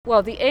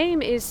Well, the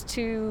aim is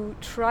to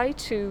try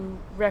to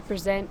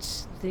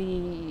represent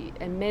the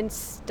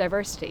immense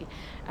diversity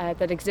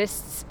that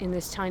exists in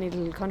this tiny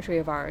little country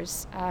of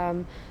ours.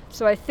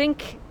 So I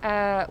think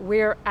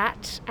we're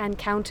at and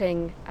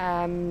counting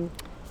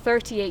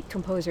 38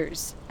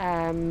 composers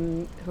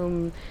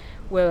whom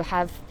will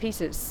have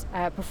pieces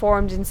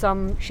performed in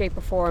some shape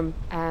or form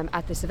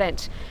at this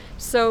event.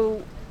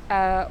 So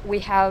we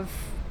have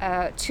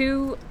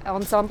two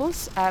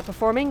ensembles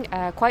performing,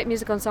 Quiet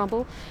Music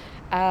Ensemble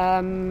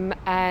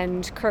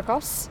and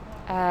Kirkos.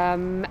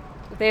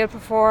 They'll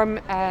perform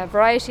a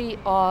variety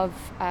of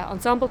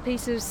ensemble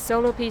pieces,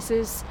 solo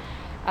pieces.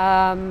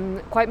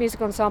 Quiet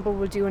Music Ensemble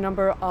will do a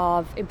number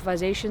of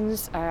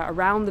improvisations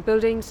around the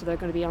building, so they're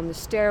going to be on the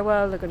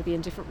stairwell, they're going to be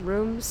in different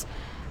rooms.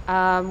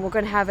 We're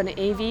going to have an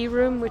AV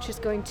room which is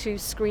going to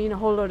screen a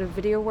whole lot of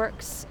video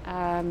works,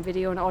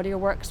 video and audio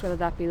works, whether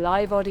that be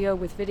live audio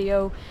with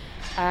video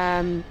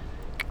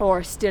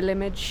or still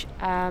image.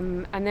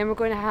 And then we're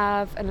going to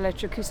have an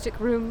electroacoustic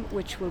room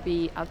which will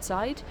be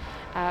outside,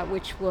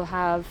 which will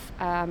have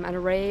an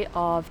array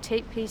of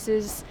tape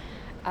pieces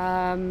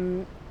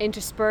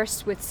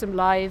interspersed with some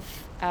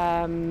live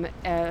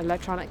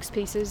electronics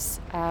pieces.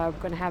 We're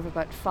going to have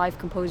about 5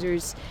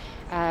 composers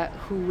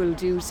who will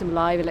do some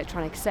live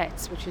electronic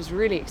sets, which is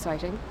really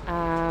exciting.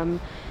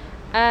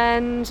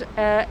 And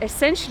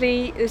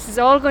essentially this is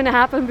all going to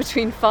happen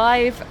between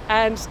 5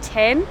 and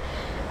 10.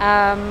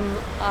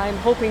 I'm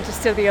hoping to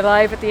still be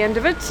alive at the end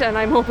of it, and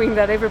I'm hoping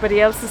that everybody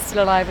else is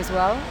still alive as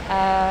well.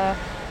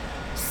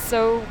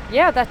 So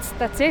yeah,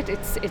 that's it.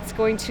 It's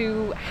going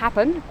to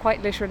happen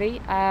quite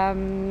literally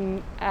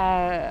over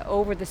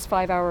this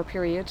 5-hour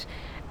period.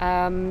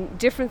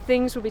 Different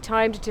things will be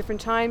timed at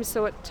different times,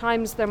 so at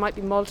times there might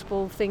be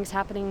multiple things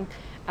happening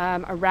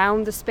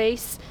around the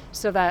space,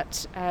 so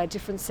that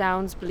different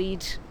sounds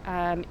bleed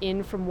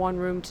in from one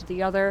room to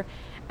the other.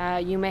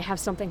 You may have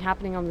something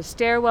happening on the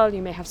stairwell,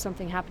 you may have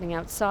something happening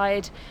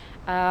outside.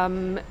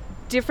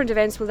 Different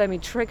events will then be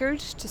triggered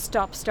to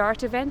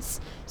stop-start events.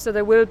 So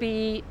there will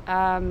be,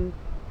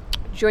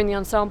 during the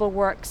ensemble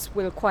works,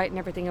 we'll quieten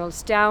everything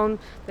else down.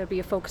 There'll be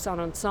a focus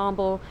on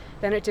ensemble.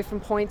 Then at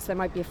different points there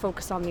might be a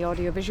focus on the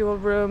audiovisual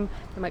room,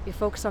 there might be a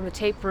focus on the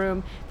tape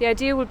room. The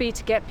idea will be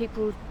to get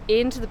people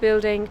into the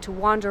building, to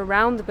wander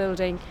around the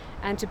building,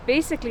 and to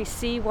basically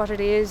see what it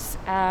is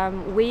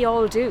we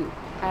all do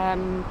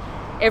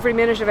every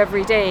minute of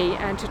every day,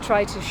 and to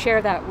try to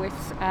share that with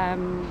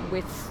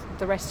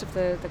the rest of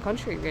the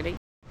country, really.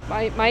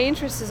 My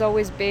interest has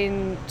always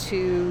been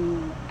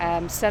to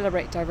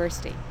celebrate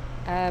diversity.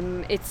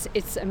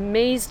 It's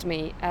amazed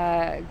me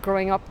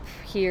growing up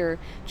here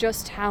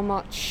just how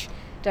much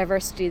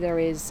diversity there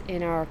is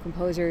in our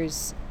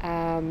composers,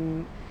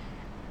 and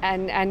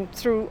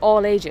through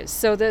all ages.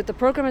 So the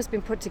program has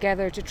been put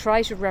together to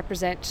try to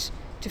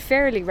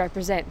fairly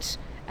represent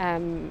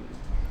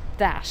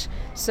that.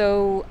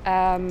 So,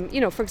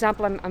 for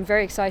example, I'm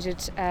very excited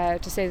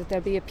to say that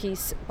there'll be a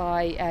piece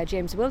by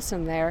James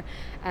Wilson there,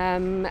 a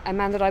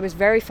man that I was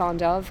very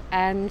fond of,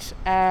 and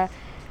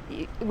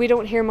we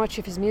don't hear much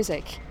of his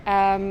music.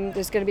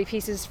 There's going to be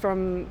pieces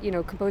from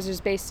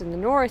composers based in the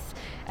north,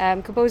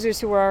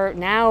 composers who are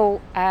now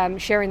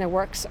sharing their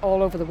works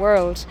all over the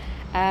world,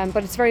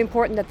 but it's very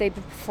important that they be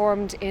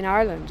performed in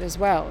Ireland as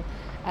well.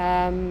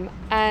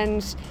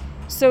 And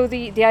so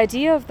the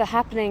idea of the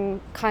happening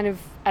kind of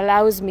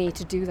allows me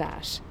to do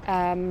that.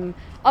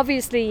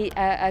 Obviously,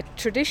 a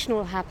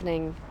traditional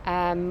happening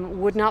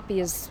would not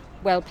be as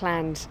well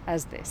planned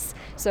as this.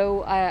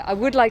 So I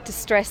would like to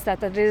stress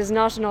that it is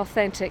not an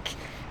authentic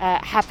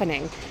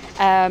happening.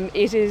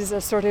 It is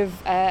a sort of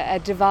a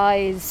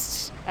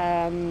devised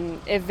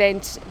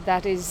event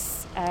that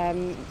is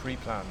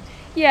pre-planned.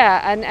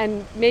 Yeah,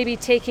 and maybe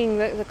taking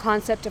the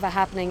concept of a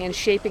happening and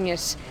shaping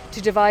it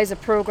to devise a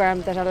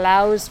program that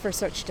allows for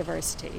such diversity.